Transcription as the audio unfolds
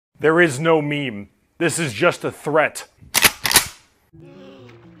There is no meme. This is just a threat.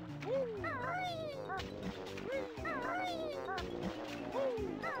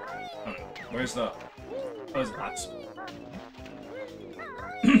 Where's the... Where's the box?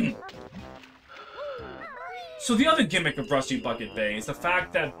 So the other gimmick of Rusty Bucket Bay is the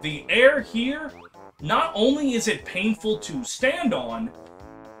fact that the air here, not only is it painful to stand on,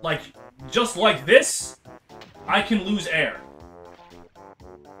 like, just like this, I can lose air.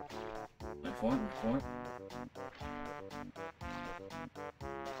 Wait for it.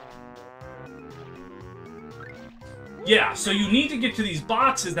 Yeah, so you need to get to these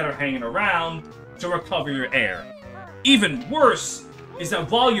boxes that are hanging around to recover your air. Even worse is that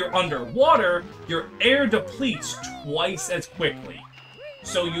while you're underwater, your air depletes twice as quickly.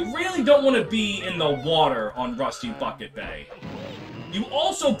 So you really don't want to be in the water on Rusty Bucket Bay. You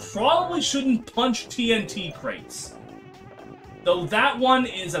also probably shouldn't punch TNT crates. Though that one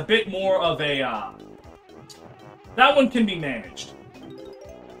is a bit more of a, that one can be managed.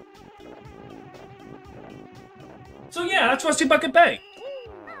 So yeah, that's Rusty Bucket Bay.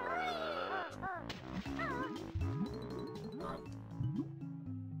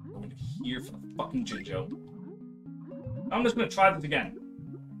 Going here for the fucking Jinjo. I'm just gonna try this again.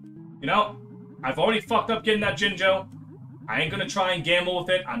 You know, I've already fucked up getting that Jinjo. I ain't gonna try and gamble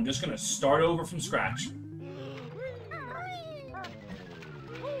with it. I'm just gonna start over from scratch.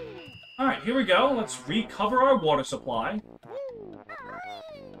 Alright, here we go. Let's recover our water supply.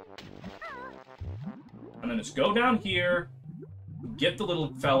 And then just go down here, get the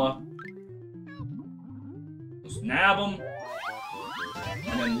little fella, just nab him,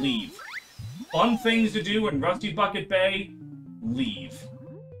 and then leave. Fun things to do in Rusty Bucket Bay, leave.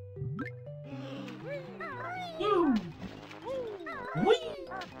 Woo! Whee!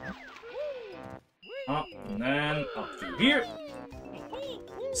 Up, and then up through here.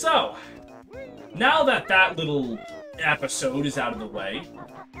 So, now that that little episode is out of the way,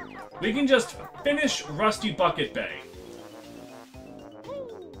 we can just finish Rusty Bucket Bay.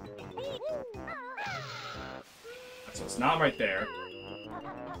 So it's not right there.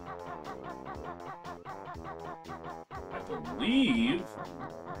 I believe...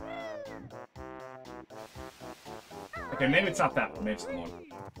 Okay, maybe it's not that one. Maybe it's the one.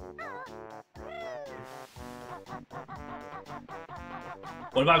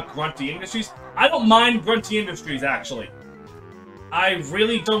 What about Grunty Industries? I don't mind Grunty Industries, actually. I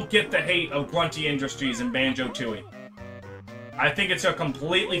really don't get the hate of Grunty Industries in Banjo-Tooie. I think it's a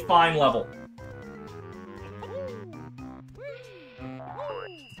completely fine level.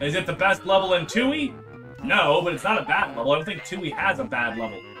 Is it the best level in Tooie? No, but it's not a bad level. I don't think Tooie has a bad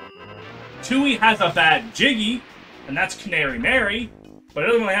level. Tooie has a bad Jiggy, and that's Canary Mary, but it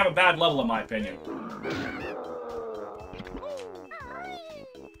doesn't really have a bad level in my opinion.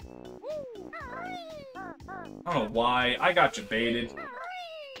 I don't know why. I got you baited.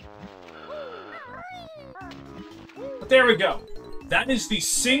 But there we go. That is the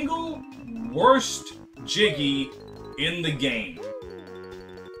single worst Jiggy in the game.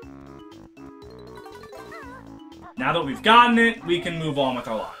 Now that we've gotten it, we can move on with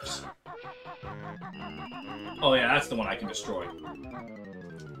our lives. Oh yeah, that's the one I can destroy.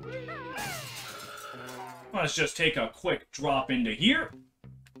 Let's just take a quick drop into here.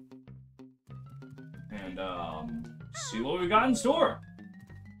 And, see what we got in store.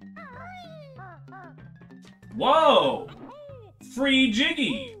 Whoa! Free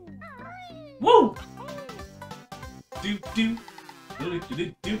Jiggy! Woo! Do-do.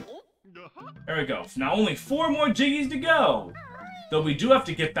 Do-do-do-do. There we go. Now only 4 more Jiggies to go. Though we do have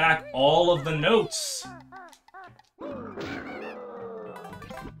to get back all of the notes.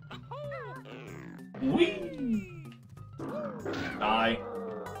 Whee! Die.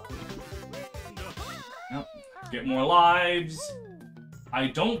 Nope. Get more lives. I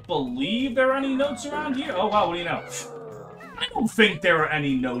don't believe there are any notes around here. Oh wow, what do you know? I don't think there are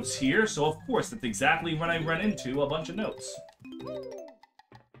any notes here, so of course that's exactly when I run into a bunch of notes.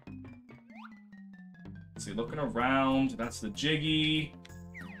 Let's see, looking around, that's the Jiggy.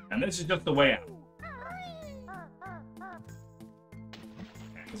 And this is just the way out.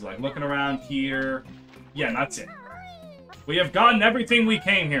 It's like looking around here. Yeah, that's it. We have gotten everything we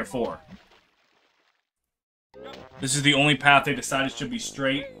came here for. This is the only path they decided should be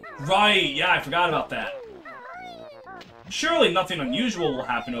straight. Right, yeah, I forgot about that. Surely nothing unusual will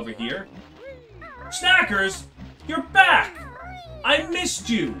happen over here. Snackers, you're back! I missed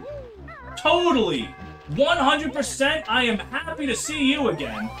you! Totally! 100% I am happy to see you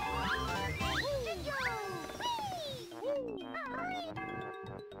again.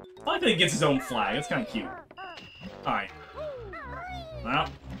 I like that he gets his own flag. It's kind of cute. Alright. Well,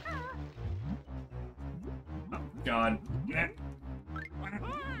 God.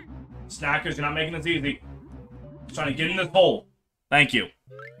 Snackers, you're not making this easy. I'm trying to get in this hole. Thank you.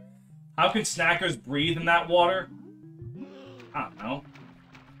 How can Snackers breathe in that water? I don't know.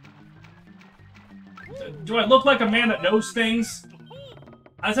 Do I look like a man that knows things?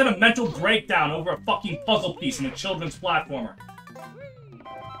 I just had a mental breakdown over a fucking puzzle piece in a children's platformer.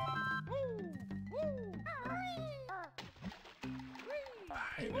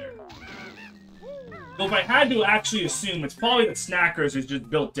 Hey there. So if I had to actually assume, it's probably that Snackers is just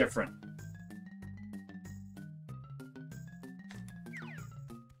built different.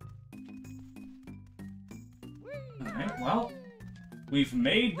 Alright, well, we've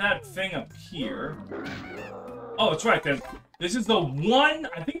made that thing appear. Oh, that's right, this is the one,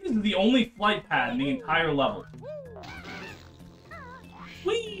 I think this is the only flight pad in the entire level.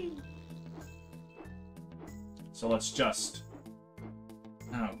 Whee! So let's just...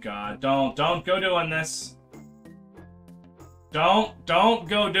 Oh god, don't go doing this. Don't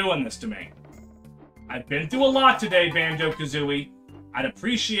go doing this to me. I've been through a lot today, Banjo-Kazooie. I'd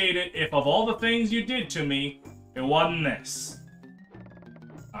appreciate it if of all the things you did to me, it wasn't this.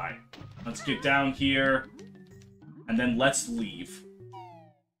 Alright, let's get down here, and then let's leave.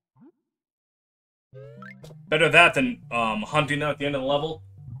 Better that than hunting them at the end of the level.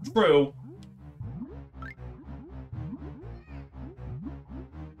 True.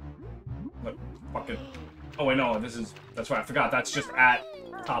 But fucking... Oh wait, no, that's right, I forgot, that's just at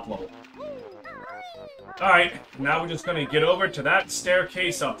top level. Alright, now we're just gonna get over to that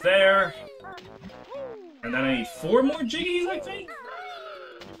staircase up there. And then I need 4 more jiggies, I think?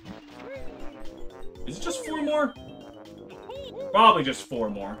 Is it just 4 more? Probably just 4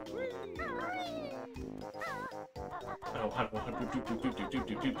 more.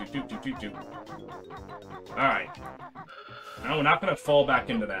 Alright. Now we're not gonna fall back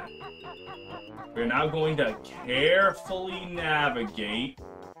into that. We're now going to carefully navigate.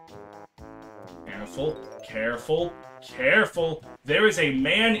 Careful, careful, careful. There is a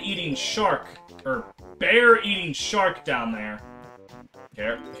man-eating shark, or bear-eating shark down there.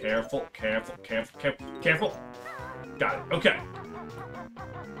 Careful, careful, careful, careful, careful. Got it, okay.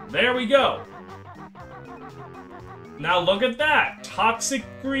 There we go. Now look at that! Toxic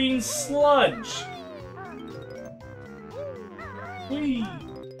green sludge! Whee!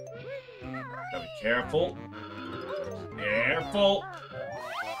 Gotta be careful. Careful!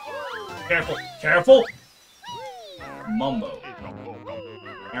 Careful! Careful! Mumbo.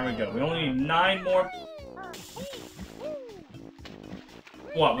 There we go. We only need 9 more.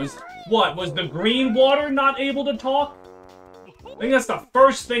 What was the green water not able to talk? I think that's the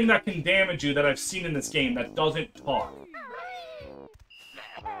first thing that can damage you that I've seen in this game that doesn't talk.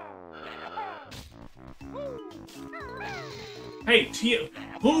 Hey,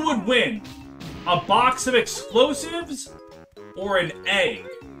 who would win? A box of explosives or an egg?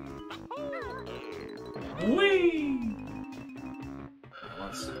 Whee!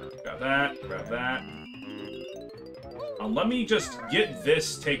 Let's grab that, grab that. Let me just get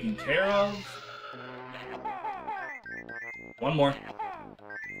this taken care of. 1 more.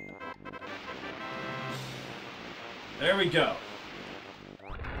 There we go.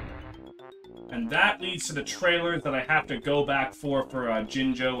 And that leads to the trailers that I have to go back for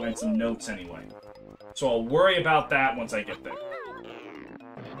Jinjo and some notes anyway. So I'll worry about that once I get there.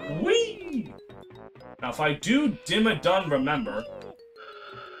 Whee! Now if I do Dim-a-Dun Remember...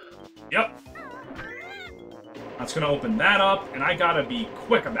 Yep. That's gonna open that up, and I gotta be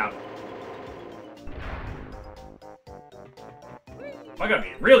quick about it. I gotta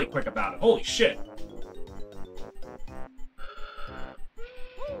be really quick about it. Holy shit.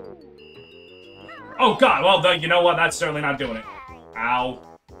 Oh god, well, you know what? That's certainly not doing it.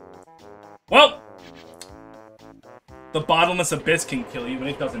 Ow. Well, the bottomless abyss can kill you when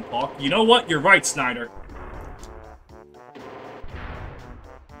it doesn't talk. You know what? You're right, Snyder.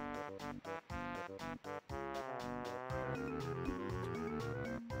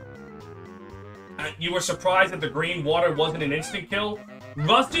 You were surprised that the green water wasn't an instant kill?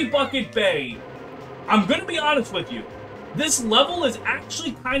 Rusty Bucket Bay. I'm gonna be honest with you. This level is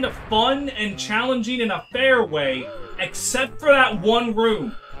actually kind of fun and challenging in a fair way, except for that one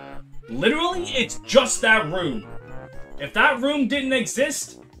room. Literally, it's just that room. If that room didn't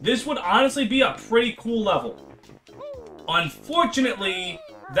exist, this would honestly be a pretty cool level. Unfortunately,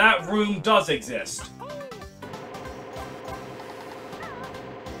 that room does exist.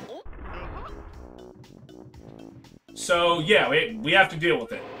 So, yeah, we have to deal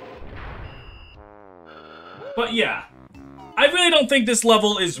with it. But yeah, I really don't think this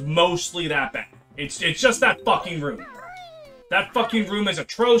level is mostly that bad. It's just that fucking room. That fucking room is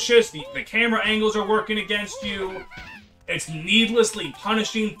atrocious. The camera angles are working against you. It's needlessly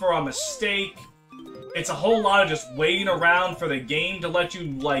punishing for a mistake. It's a whole lot of just waiting around for the game to let you,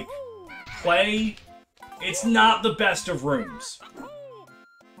 like, play. It's not the best of rooms.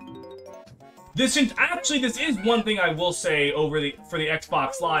 Actually, this is one thing I will say for the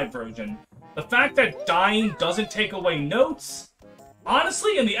Xbox Live version. The fact that dying doesn't take away notes,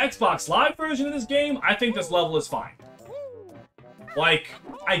 honestly, in the Xbox Live version of this game, I think this level is fine. Like,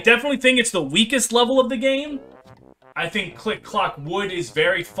 I definitely think it's the weakest level of the game. I think Click Clock Wood is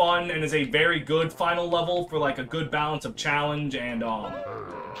very fun and is a very good final level for, like, a good balance of challenge and,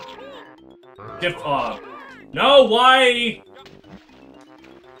 no, why?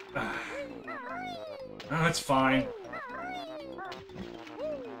 Oh, that's fine.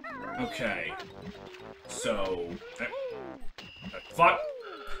 Okay. So... fuck.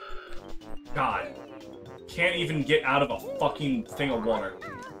 God. Can't even get out of a fucking thing of water.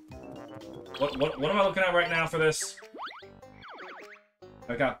 What am I looking at right now for this?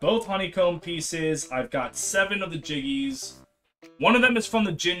 I've got both honeycomb pieces. I've got 7 of the jiggies. One of them is from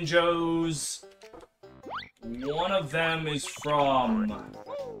the Jinjos. One of them is from...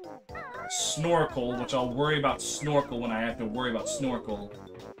 Snorkel, which I'll worry about Snorkel when I have to worry about Snorkel.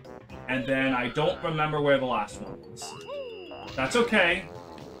 And then I don't remember where the last one is. That's okay.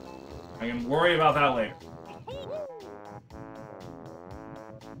 I can worry about that later.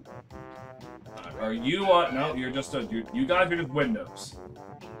 Are you, no, you're just you guys are just windows.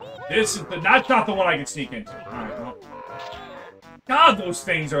 That's not the one I can sneak into. Alright, well. God, those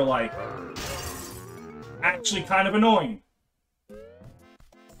things are, like, actually kind of annoying.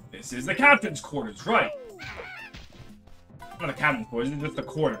 This is the captain's quarters, right? Not the captain's quarters, it's just the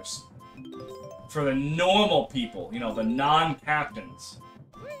quarters. For the normal people, you know, the non-captains.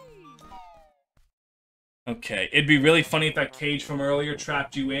 Okay, it'd be really funny if that cage from earlier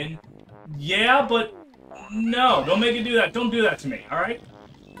trapped you in. Yeah, but no, don't make it do that. Don't do that to me, alright?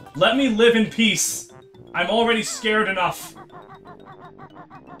 Let me live in peace. I'm already scared enough.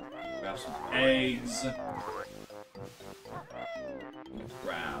 Grab some eggs.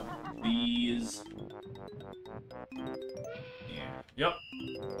 Grab these. Yeah, yep.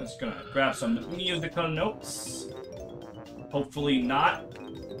 Just gonna grab some musical notes. Hopefully not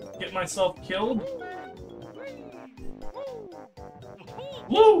get myself killed.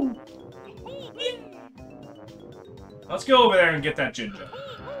 Woo! Let's go over there and get that Jinjo.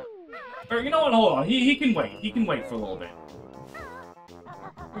 Or, you know what? Hold on. He can wait. He can wait for a little bit.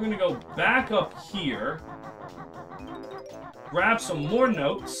 We're gonna go back up here. Grab some more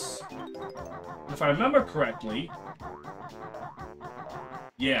notes. If I remember correctly...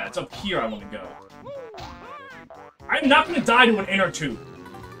 Yeah, it's up here I want to go. I'm not gonna die to an inner tube.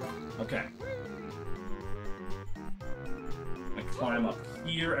 Okay. I climb up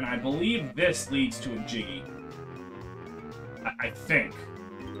here, and I believe this leads to a Jiggy. I think.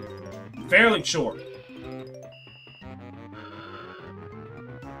 I'm fairly sure.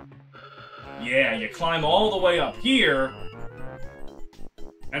 Yeah, you climb all the way up here.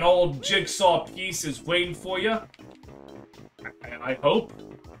 An old jigsaw piece is waiting for you. I hope.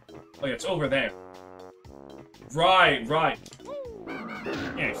 Oh yeah, it's over there. Right, right.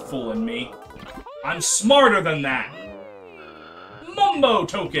 You ain't fooling me. I'm smarter than that. Mumbo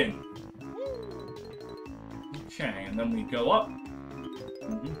token. Okay, and then we go up.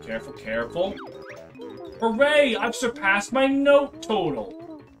 Careful, careful. Hooray! I've surpassed my note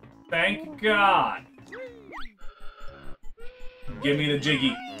total. Thank God. Give me the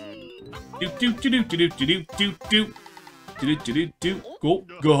Jiggy. Doop doop doop doop doop doop doop doop doop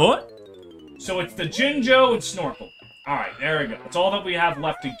doop. Go ahead. So it's the Jinjo and Snorkel. Alright, there we go. That's all that we have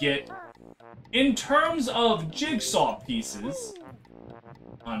left to get. In terms of jigsaw pieces,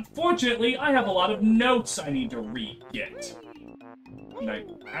 unfortunately, I have a lot of notes I need to re-get. And I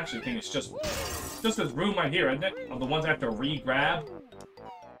actually think it's just this room right here, isn't it? Of the ones I have to re-grab.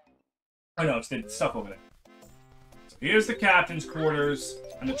 Oh no, it's the stuff over there. So here's the captain's quarters,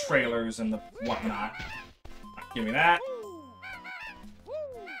 and the trailers, and the whatnot. Right, give me that.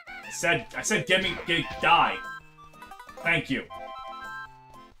 I said die. Thank you.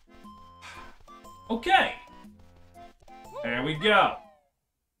 Okay. There we go.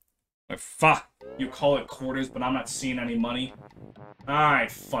 Fuck. You call it quarters, but I'm not seeing any money.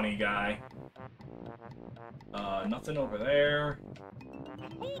 Alright, funny guy. Nothing over there.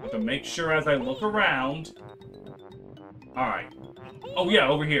 I have to make sure as I look around. Alright. Oh yeah,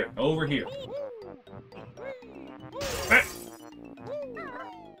 over here. Over here.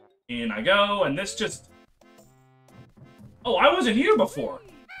 In I go, and this just... Oh, I wasn't here before.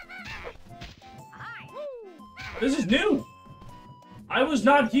 This is new. I was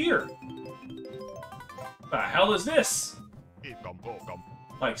not here. The hell is this?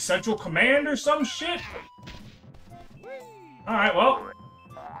 Like Central Command or some shit? Alright, well.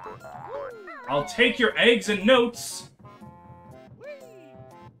 I'll take your eggs and notes.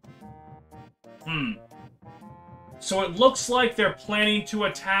 So it looks like they're planning to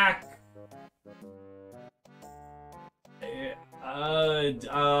attack... I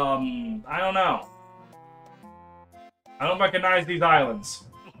don't know. I don't recognize these islands.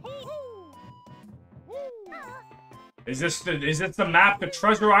 Is this the map to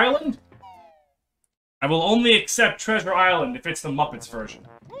Treasure Island? I will only accept Treasure Island if it's the Muppets version.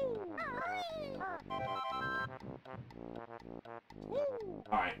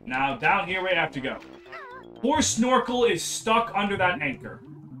 Alright, now down here we have to go. Poor Snorkel is stuck under that anchor.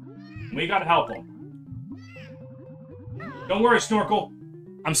 We gotta help him. Don't worry, Snorkel.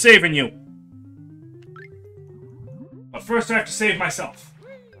 I'm saving you. But first I have to save myself.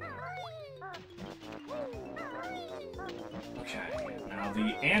 Okay, now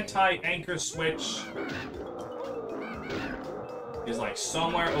the anti-anchor switch is like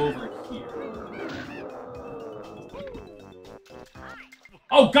somewhere over here.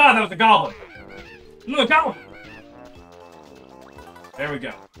 Oh god, that was the goblin! No, goblin! There we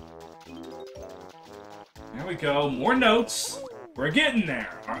go. There we go. More notes. We're getting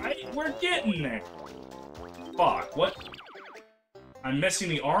there, alright? We're getting there. Fuck, what? I'm missing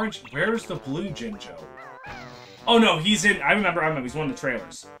the orange. Where's the blue Jinjo? Oh no, he's in... I remember, he's one of the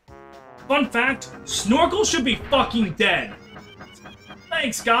trailers. Fun fact, Snorkel should be fucking dead.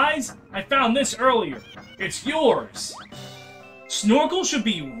 Thanks, guys. I found this earlier. It's yours. Snorkel should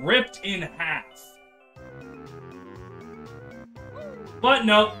be ripped in half. But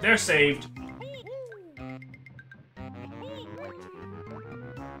no, they're saved.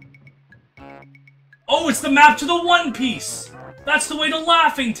 Oh, it's the map to the One Piece! That's the way to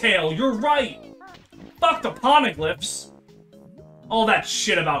Laughing Tail, you're right! Fuck the poneglyphs! All that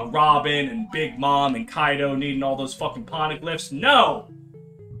shit about Robin and Big Mom and Kaido needing all those fucking poneglyphs, no!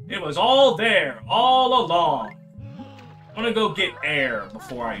 It was all there, all along. I'm gonna go get air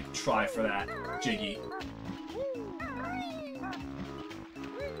before I try for that, Jiggy.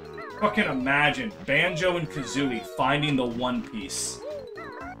 Fucking imagine Banjo and Kazooie finding the One Piece.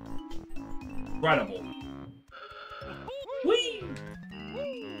 Incredible. Whee!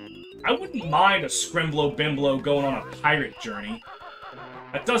 I wouldn't mind a Scrimblow Bimblow going on a pirate journey.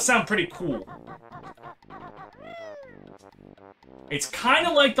 That does sound pretty cool. It's kind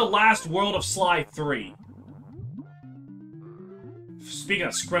of like the last world of Sly 3. Speaking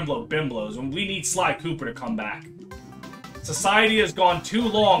of Scrimblow Bimblows, when we need Sly Cooper to come back. Society has gone too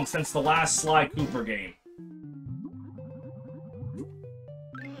long since the last Sly Cooper game.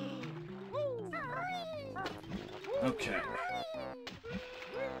 Okay.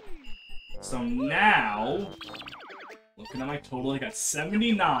 So now, looking at my total, I got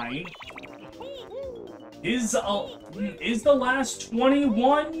 79. Is the last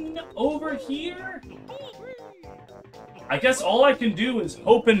 21 over here? I guess all I can do is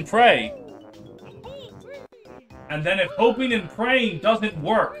hope and pray. And then if hoping and praying doesn't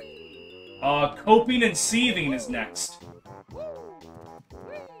work, coping and seething is next.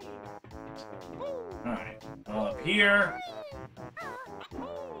 Alright, up here.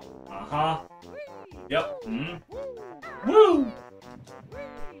 Uh-huh. Yep. Woo!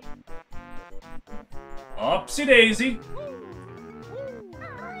 Upsy daisy.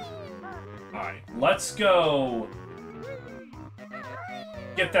 Alright, let's go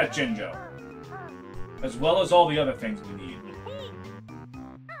get that Jinjo. As well as all the other things we need.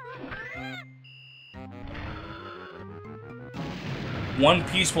 One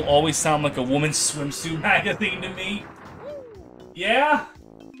Piece will always sound like a woman's swimsuit magazine to me. Yeah?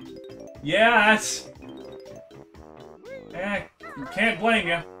 Yeah, that's... can't blame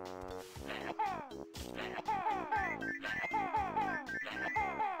you.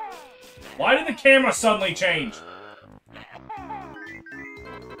 Why did the camera suddenly change?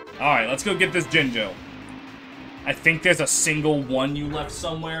 Alright, let's go get this Jinjo. I think there's a single one you left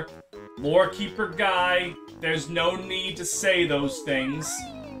somewhere. Lore Keeper guy, there's no need to say those things.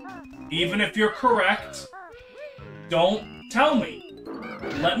 Even if you're correct, don't tell me.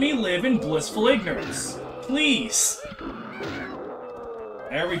 Let me live in blissful ignorance. Please.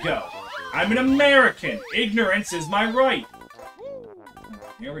 There we go. I'm an American. Ignorance is my right.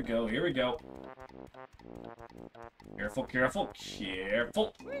 Here we go, here we go. Careful, careful,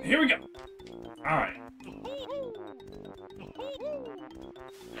 careful. Here we go. Alright.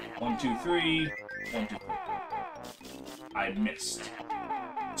 1, 2, 3. 1, 2, 3. I missed.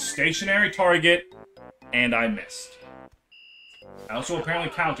 Stationary target, and I missed. I also apparently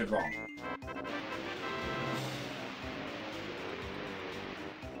counted wrong.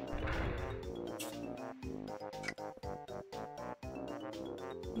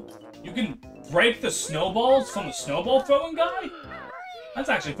 You can break the snowballs from the snowball throwing guy? That's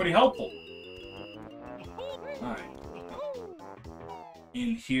actually pretty helpful. Alright.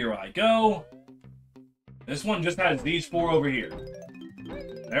 In here I go. This one just has these 4 over here.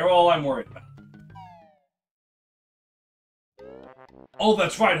 They're all I'm worried about. Oh,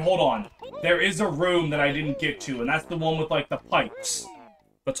 that's right, hold on. There is a room that I didn't get to, and that's the one with, like, the pipes.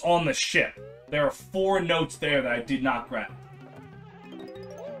 That's on the ship. There are 4 notes there that I did not grab.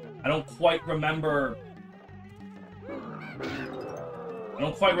 I don't quite remember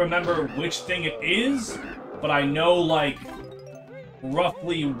which thing it is, but I know, like,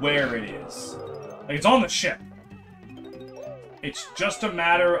 roughly where it is. Like, it's on the ship. It's just a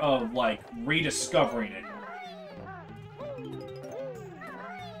matter of, like, rediscovering it.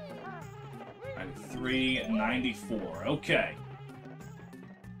 93, 94. Okay.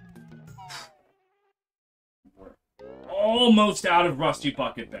 We're almost out of Rusty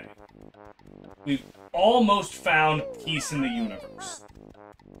Bucket Bay. We've almost found peace in the universe.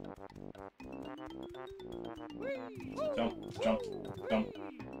 Jump, jump, jump.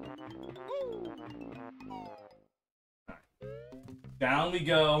 Right. Down we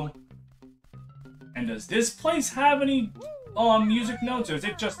go. And does this place have any music notes, or is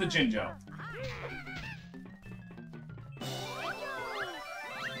it just the Jinjo?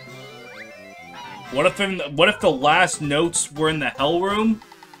 What if the last notes were in the Hell Room?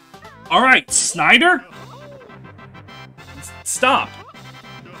 Alright, Snyder? Stop.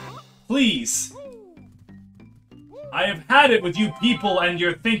 Please. I have had it with you people, and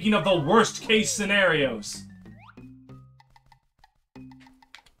you're thinking of the worst case scenarios.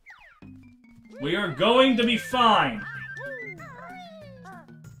 We are going to be fine.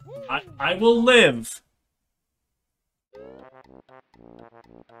 I will live.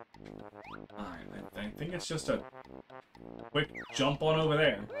 Alright, I think it's just a quick jump on over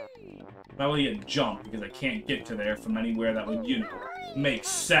there. Not really a jump, because I can't get to there from anywhere that would, you know, make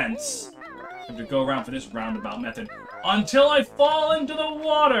sense. I have to go around for this roundabout method. Until I fall into the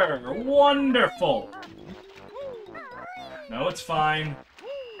water! Wonderful! No, it's fine.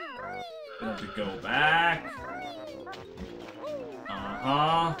 I have to go back.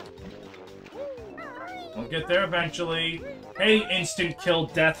 Uh-huh. We'll get there eventually. Hey, instant kill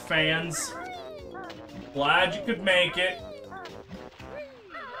death fans. Glad you could make it.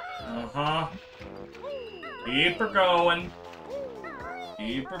 Uh-huh. Keep her going.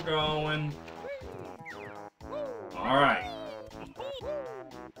 Keep her going. Alright.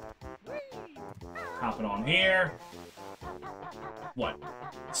 Hop it on here. What?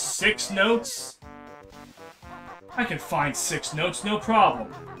 6 notes? I can find 6 notes, no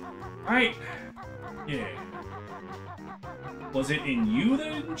problem. Alright. Yeah. Was it in you that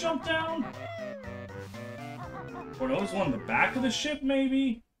didn't jump down? Or no, it was one in the back of the ship,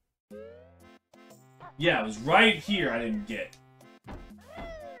 maybe? Yeah, it was right here I didn't get.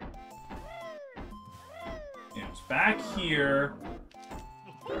 Yeah, it was back here.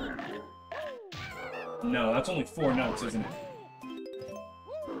 No, that's only 4 notes, isn't it?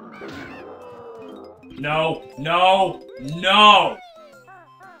 No, no, no!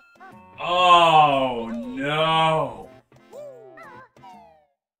 Oh, no!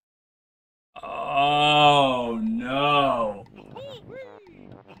 Oh, no!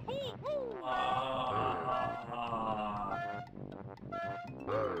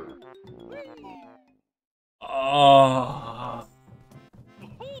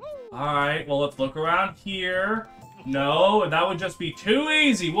 Alright, well, let's look around here. No, that would just be too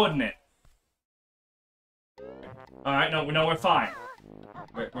easy, wouldn't it? Alright, no, we're fine.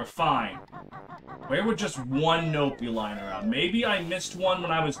 We're fine. Where would just 1 note be lying around? Maybe I missed one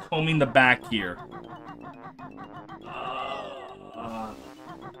when I was combing the back here.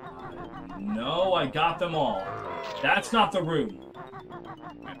 No, I got them all. That's not the room.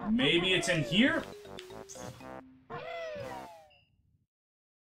 Maybe it's in here?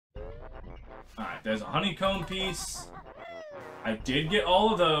 Alright, there's a honeycomb piece. I did get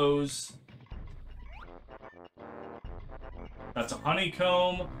all of those. That's a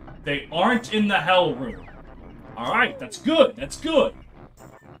honeycomb. They aren't in the Hell Room. Alright, that's good. That's good.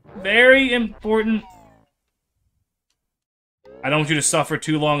 Very important. I don't want you to suffer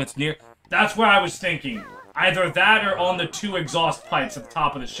too long. It's near. That's what I was thinking. Either that or on the 2 exhaust pipes at the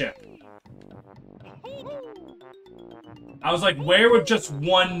top of the ship. I was like, where would just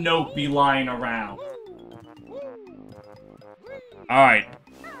 1 note be lying around? Alright.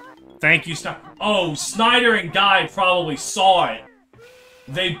 Thank you, Snyder. Oh, Snyder and Guy probably saw it.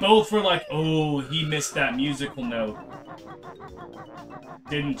 They both were like, oh, he missed that musical note.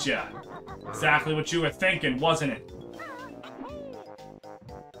 Didn't ya? Exactly what you were thinking, wasn't it?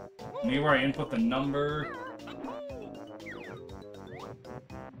 Maybe where I input the number.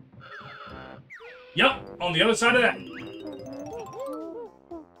 Yep, on the other side of that.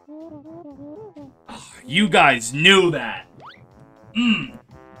 Oh, you guys knew that.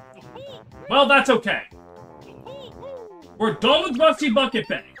 Well, that's okay. We're done with Rusty Bucket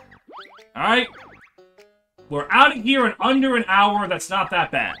Bay. Alright? We're out of here in under an hour. That's not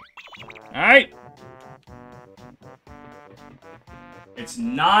that bad. Alright? It's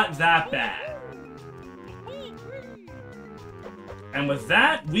not that bad. And with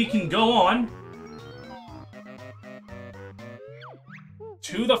that, we can go on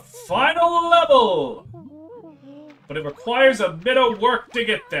to the final level. But it requires a bit of work to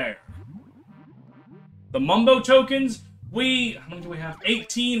get there. The Mumbo tokens, how many do we have?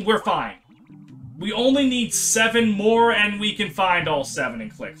 18, we're fine. We only need 7 more, and we can find all 7 in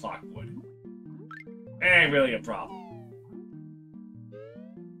Click Clock Wood. Ain't really a problem.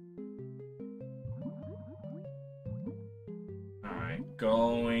 Alright,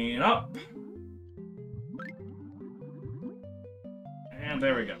 going up. And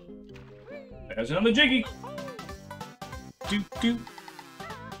there we go. There's another Jiggy. Doot.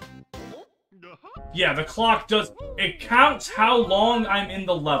 Yeah, the clock does... It counts how long I'm in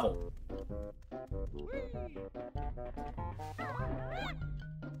the level.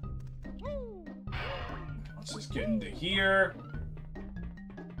 Let's just get into here.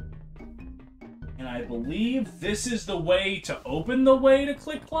 And I believe this is the way to open the way to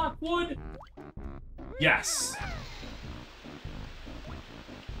Click Clock Wood? Yes.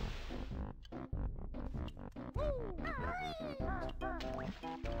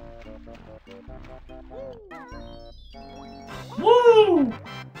 Woo!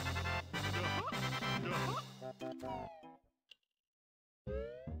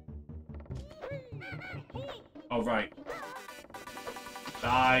 Oh, right.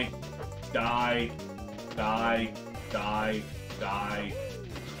 Die. Die. Die. Die. Die.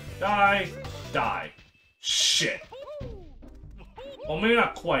 Die. Die. Shit. Well, maybe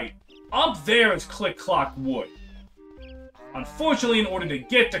not quite. Up there is Click Clock Wood. Unfortunately, in order to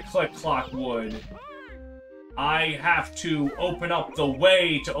get to Click Clock Wood, I have to open up the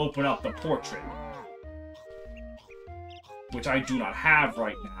way to open up the portrait. Which I do not have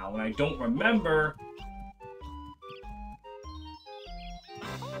right now, and I don't remember...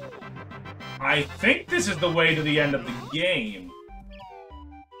 I think this is the way to the end of the game.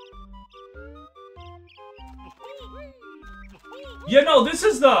 Yeah, no, this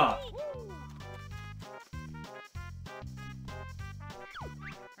is the...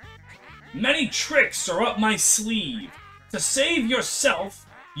 Many tricks are up my sleeve. To save yourself,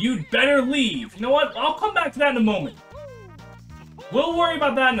 you'd better leave. You know what? I'll come back to that in a moment. We'll worry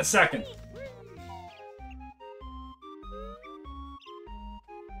about that in a second.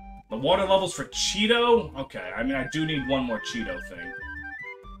 The water levels for Cheeto? Okay, I mean, I do need one more Cheeto thing.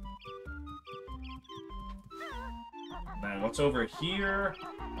 Man, what's over here?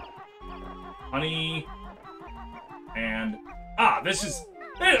 Honey. And... Ah, this is...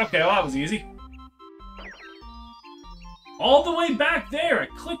 Okay, well, that was easy. All the way back there at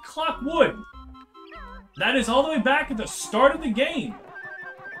Click Clock Wood. That is all the way back at the start of the game.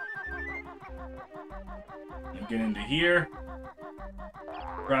 And get into here.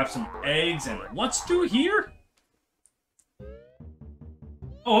 Grab some eggs, and what's through here?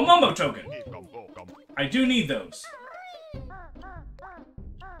 Oh, a Mumbo token. I do need those.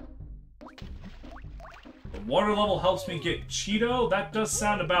 The water level helps me get Cheeto. That does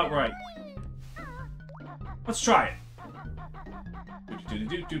sound about right. Let's try it.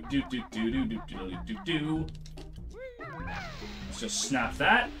 Let's just snap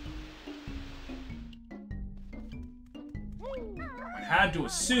that. I had to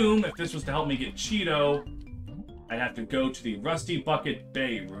assume if this was to help me get Cheeto, I'd have to go to the Rusty Bucket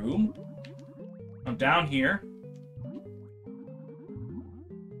Bay room. I'm down here.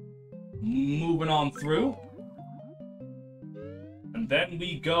 Moving on through. And then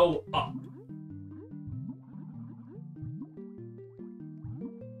we go up.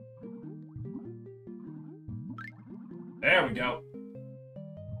 There we go.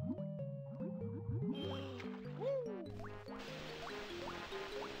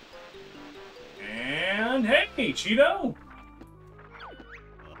 And hey, Cheeto!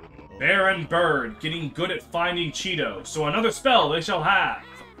 Bear and Bird, getting good at finding Cheeto, so another spell they shall have.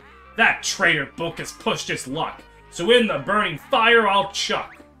 That traitor book has pushed its luck, so in the burning fire I'll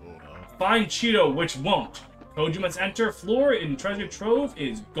chuck. Find Cheeto, which won't. Code you must enter. Floor in treasure trove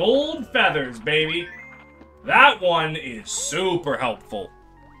is gold feathers, baby. That one is super helpful.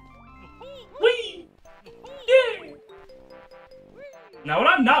 Whee! Yeah! Now, what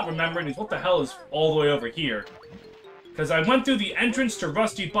I'm not remembering is what the hell is all the way over here. Because I went through the entrance to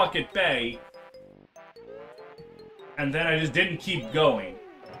Rusty Bucket Bay, and then I just didn't keep going.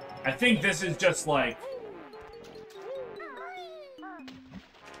 I think this is just like...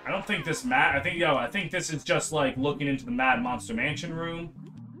 I don't think this I think this is just like looking into the Mad Monster Mansion room.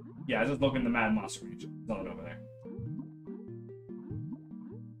 Yeah, just looking in the Mad Monster Mansion. There's nothing over there.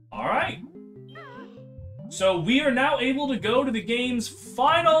 Alright. So we are now able to go to the game's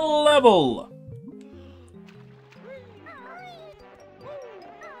final level.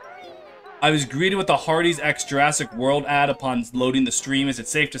 I was greeted with the Hardee's X Jurassic World ad upon loading the stream. Is it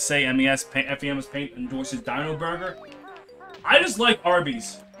safe to say FEM's Paint endorses Dino Burger? I just like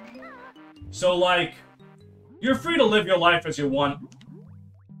Arby's. So, like, you're free to live your life as you want.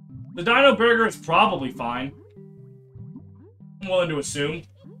 The Dino Burger is probably fine. I'm willing to assume.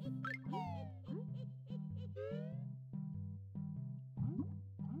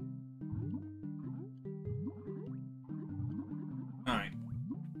 Alright.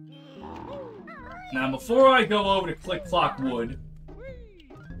 Now, before I go over to Click Clock Wood,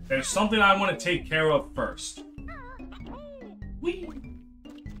 there's something I want to take care of first. Whee!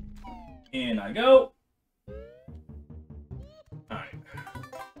 In I go. Alright.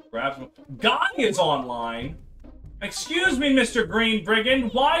 Guy is online. Excuse me, Mr. Green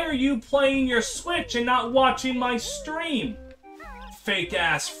Brigand. Why are you playing your Switch and not watching my stream?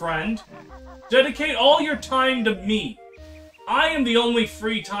 Fake-ass friend. Dedicate all your time to me. I am the only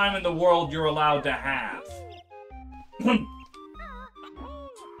free time in the world you're allowed to have.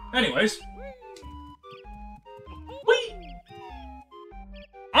 Anyways. Whee!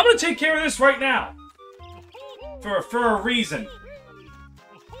 I'm gonna take care of this right now. For a reason.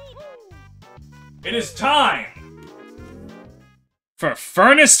 It is time for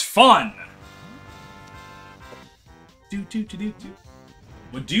Furnace Fun.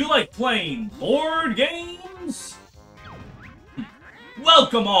 Would you like playing board games?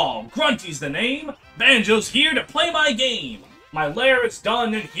 Welcome all! Grunty's the name. Banjo's here to play my game. My lair is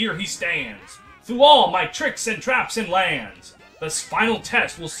done and here he stands. Through all my tricks and traps and lands. This final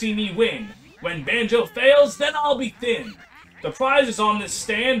test will see me win. When Banjo fails, then I'll be thin. The prizes on this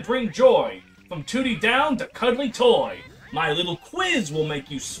stand bring joy. From Tooty down to Cuddly Toy. My little quiz will make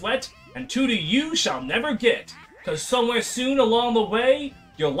you sweat, and Tooty you shall never get. 'Cause somewhere soon along the way,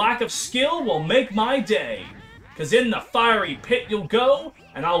 your lack of skill will make my day. 'Cause in the fiery pit you'll go,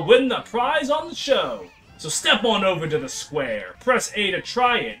 and I'll win the prize on the show. So step on over to the square. Press A to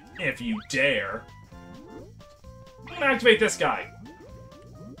try it, if you dare. I'm gonna activate this guy.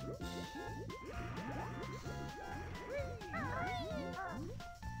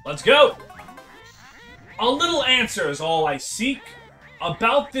 Let's go! A little answer is all I seek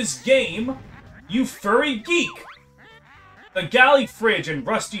about this game, you furry geek. The galley fridge in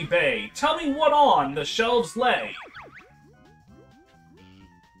Rusty Bay, tell me what on the shelves lay.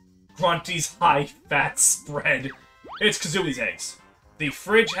 Grunty's high-fat spread. It's Kazooie's eggs. The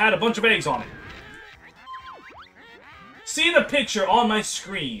fridge had a bunch of eggs on it. See the picture on my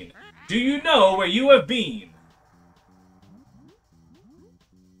screen. Do you know where you have been?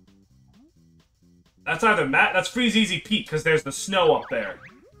 That's either Matt, that's Freeze Easy Pete, because there's the snow up there.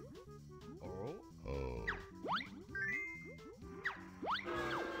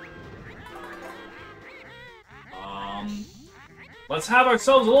 Let's have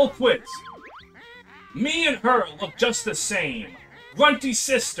ourselves a little quiz. Me and her look just the same. Grunty's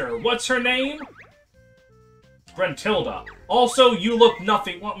sister, what's her name? Brentilda. Also, you look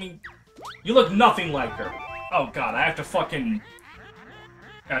nothing, you look nothing like her. Oh god, I have to fucking...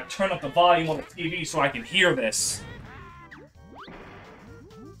 gotta turn up the volume on the TV so I can hear this.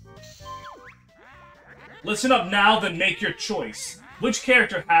 Listen up now, then make your choice. Which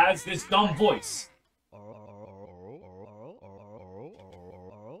character has this dumb voice?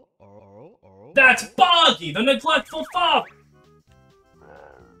 That's Boggy, the neglectful father!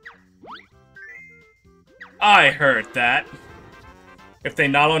 I heard that. If they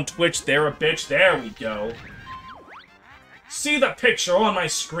not on Twitch, they're a bitch. There we go. See the picture on my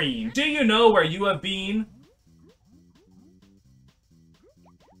screen. Do you know where you have been?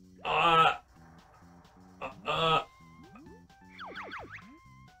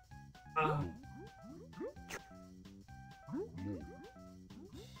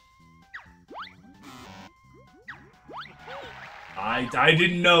 I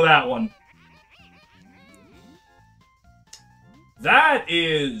didn't know that one. That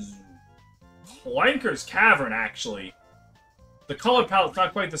is Clanker's Cavern, actually. The color palette's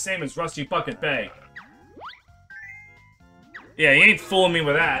not quite the same as Rusty Bucket Bay. Yeah, you ain't fooling me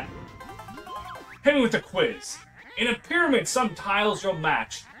with that. Hit me with a quiz. In a pyramid, some tiles you'll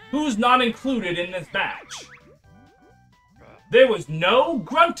match. Who's not included in this batch? There was no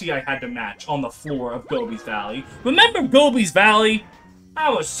Grunty I had to match on the floor of Gobi's Valley. Remember Gobi's Valley? That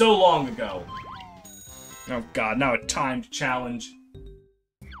was so long ago. Oh god, now a timed challenge.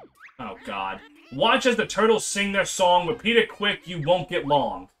 Oh god. Watch as the turtles sing their song. Repeat it quick, you won't get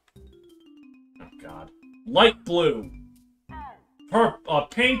long. Oh god. Light blue.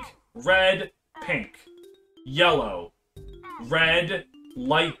 Pink, red, pink. Yellow. Red,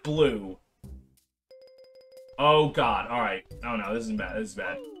 light blue. Oh god, alright. Oh no, this is bad, this is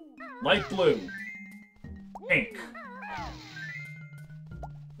bad. Light blue. Pink.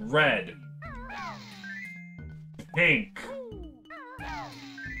 Red. Pink.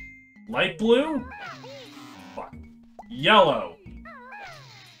 Light blue? Fuck. Yellow.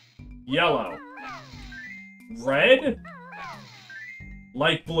 Yellow. Red?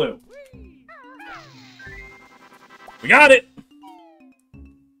 Light blue. We got it!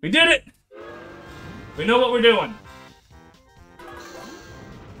 We did it! We know what we're doing.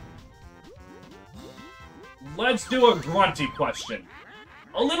 Let's do a Grunty question.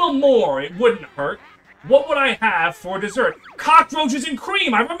 A little more, it wouldn't hurt. What would I have for dessert? Cockroaches and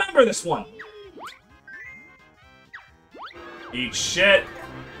cream! I remember this one! Eat shit.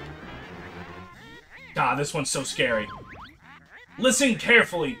 God, this one's so scary. Listen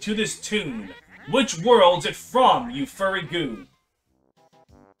carefully to this tune. Which world's it from, you furry goo?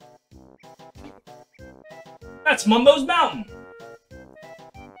 That's Mumbo's Mountain.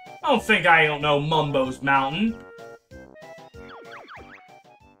 Don't think I don't know Mumbo's Mountain.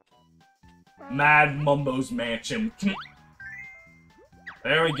 Mad Mumbo's Mansion.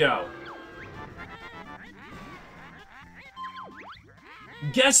 There we go.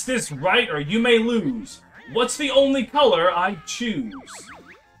 Guess this right or you may lose. What's the only color I choose?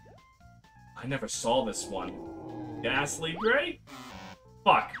 I never saw this one. Ghastly gray?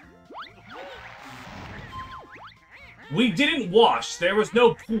 Fuck. We didn't wash, there was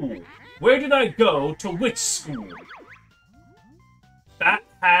no pool. Where did I go to which school? Fat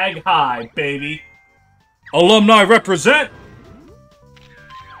Hag High, baby. Alumni represent!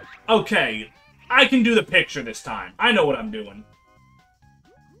 Okay, I can do the picture this time. I know what I'm doing.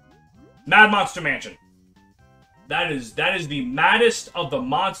 Mad Monster Mansion. That is the maddest of the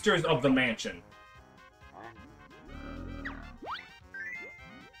monsters of the mansion.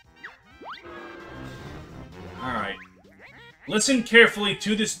 Alright. Listen carefully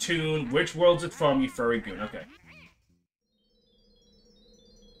to this tune. Which world's it from, you furry goon? Okay.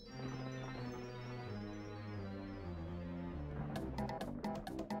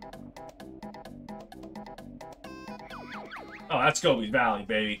 Oh, that's Gobi's Valley,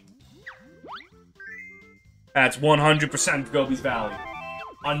 baby. That's 100% Gobi's Valley.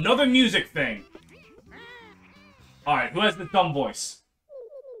 Another music thing. Alright, who has the dumb voice?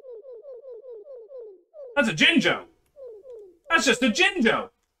 That's a Jinjo! That's just a Jinjo!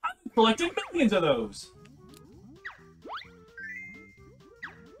 I've collected millions of those!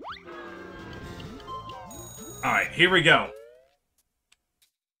 Alright, here we go.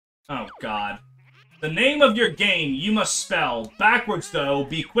 Oh, God. The name of your game you must spell. Backwards, though.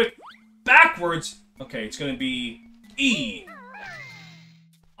 Be quick. Backwards? Okay, it's gonna be E.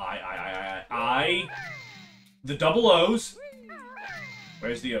 I. The double O's.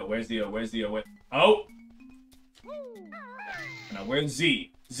 Where's the O? Where's the O? Where's the O? Oh! Now, where's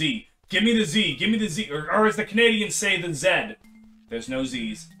Z? Z. Give me the Z. Give me the Z. Or as the Canadians say, the Z. There's no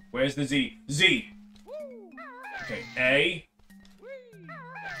Z's. Where's the Z? Z. Okay, A.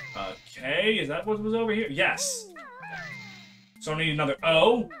 Okay, is that what was over here? Yes. So I need another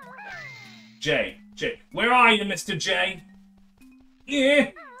O. J. J. Where are you, Mr. J?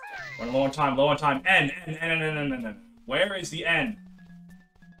 Yeah. Running low on time, low on time. N. N. N. N. N. N. N. Where is the N?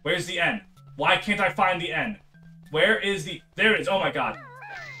 Where's the N? Why can't I find the N? Where is the... There it is. Oh my god.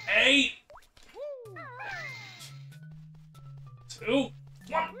 A. 2.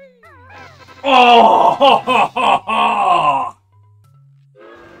 1. Oh! Ha, ha, ha, ha.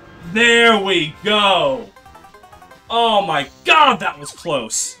 There we go. Oh my god, that was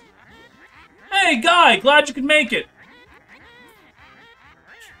close. Hey, Guy, glad you could make it.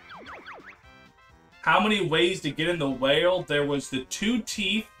 How many ways to get in the whale? There was the 2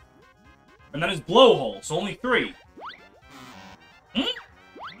 teeth, and then his blowhole, so only 3. Hmm?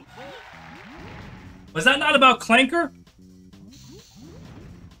 Was that not about Clanker?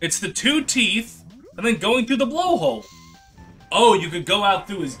 It's the 2 teeth, and then going through the blowhole. Oh, you could go out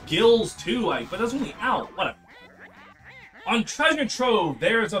through his gills too, but that's only out. Whatever. On Treasure Trove,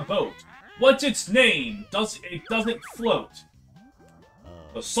 there's a boat. What's its name? It doesn't float.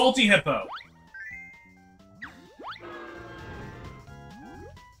 The Salty Hippo.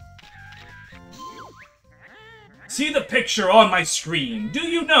 See the picture on my screen. Do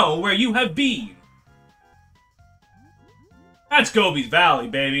you know where you have been? That's Gobi's Valley,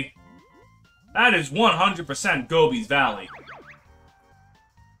 baby. That is 100% Gobi's Valley.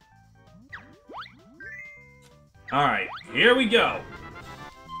 Alright, here we go.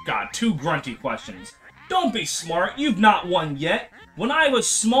 Got 2 grunty questions. Don't be smart, you've not won yet. When I was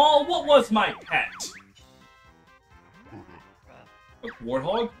small, what was my pet? A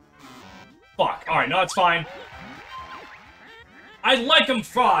warthog? Fuck, alright, no, it's fine. I like 'em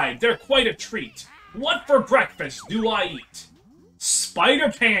fried, they're quite a treat. What for breakfast do I eat?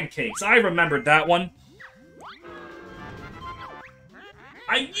 Spider pancakes, I remembered that one.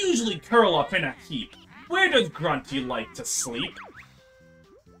 I usually curl up in a heap. Where does Grunty like to sleep?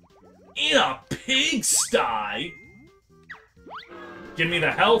 In a pigsty? Give me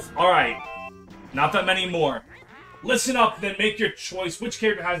the health? Alright. Not that many more. Listen up, then make your choice. Which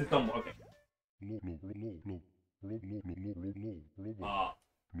character has a thumb? Okay.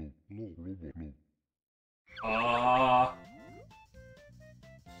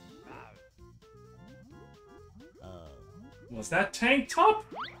 Was that Tank Top?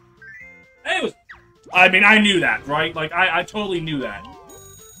 It was... I mean, I knew that, right? Like, I totally knew that.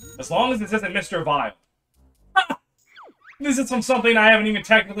 As long as this isn't Mr. Vibe. Ha! This is from something I haven't even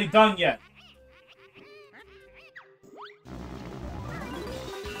technically done yet.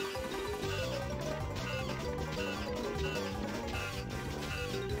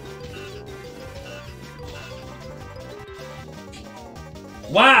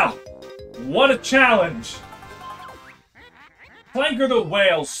 Wow! What a challenge! Clanker the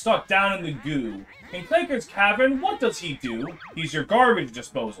whale stuck down in the goo. In Clanker's cavern, what does he do? He's your garbage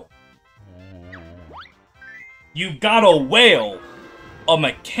disposal. You got a whale! A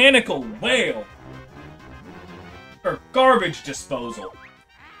mechanical whale! For garbage disposal.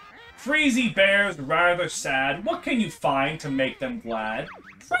 Freezy bears rather sad. What can you find to make them glad?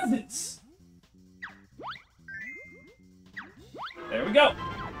 Presents! There we go.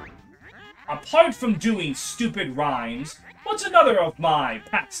 Apart from doing stupid rhymes, what's another of my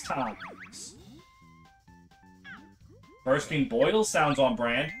pastimes? Bursting boils sounds on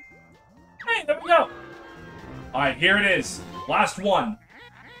brand. Hey, there we go. Alright, here it is. Last one.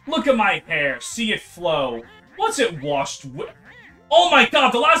 Look at my hair. See it flow. What's it washed with? Oh my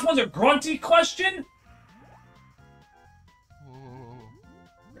god, the last one's a grunty question?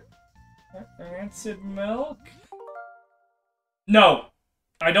 Rancid milk? No.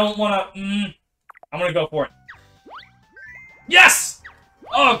 I don't want to... I'm gonna go for it. Yes!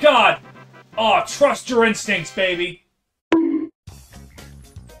 Oh god! Oh, trust your instincts, baby.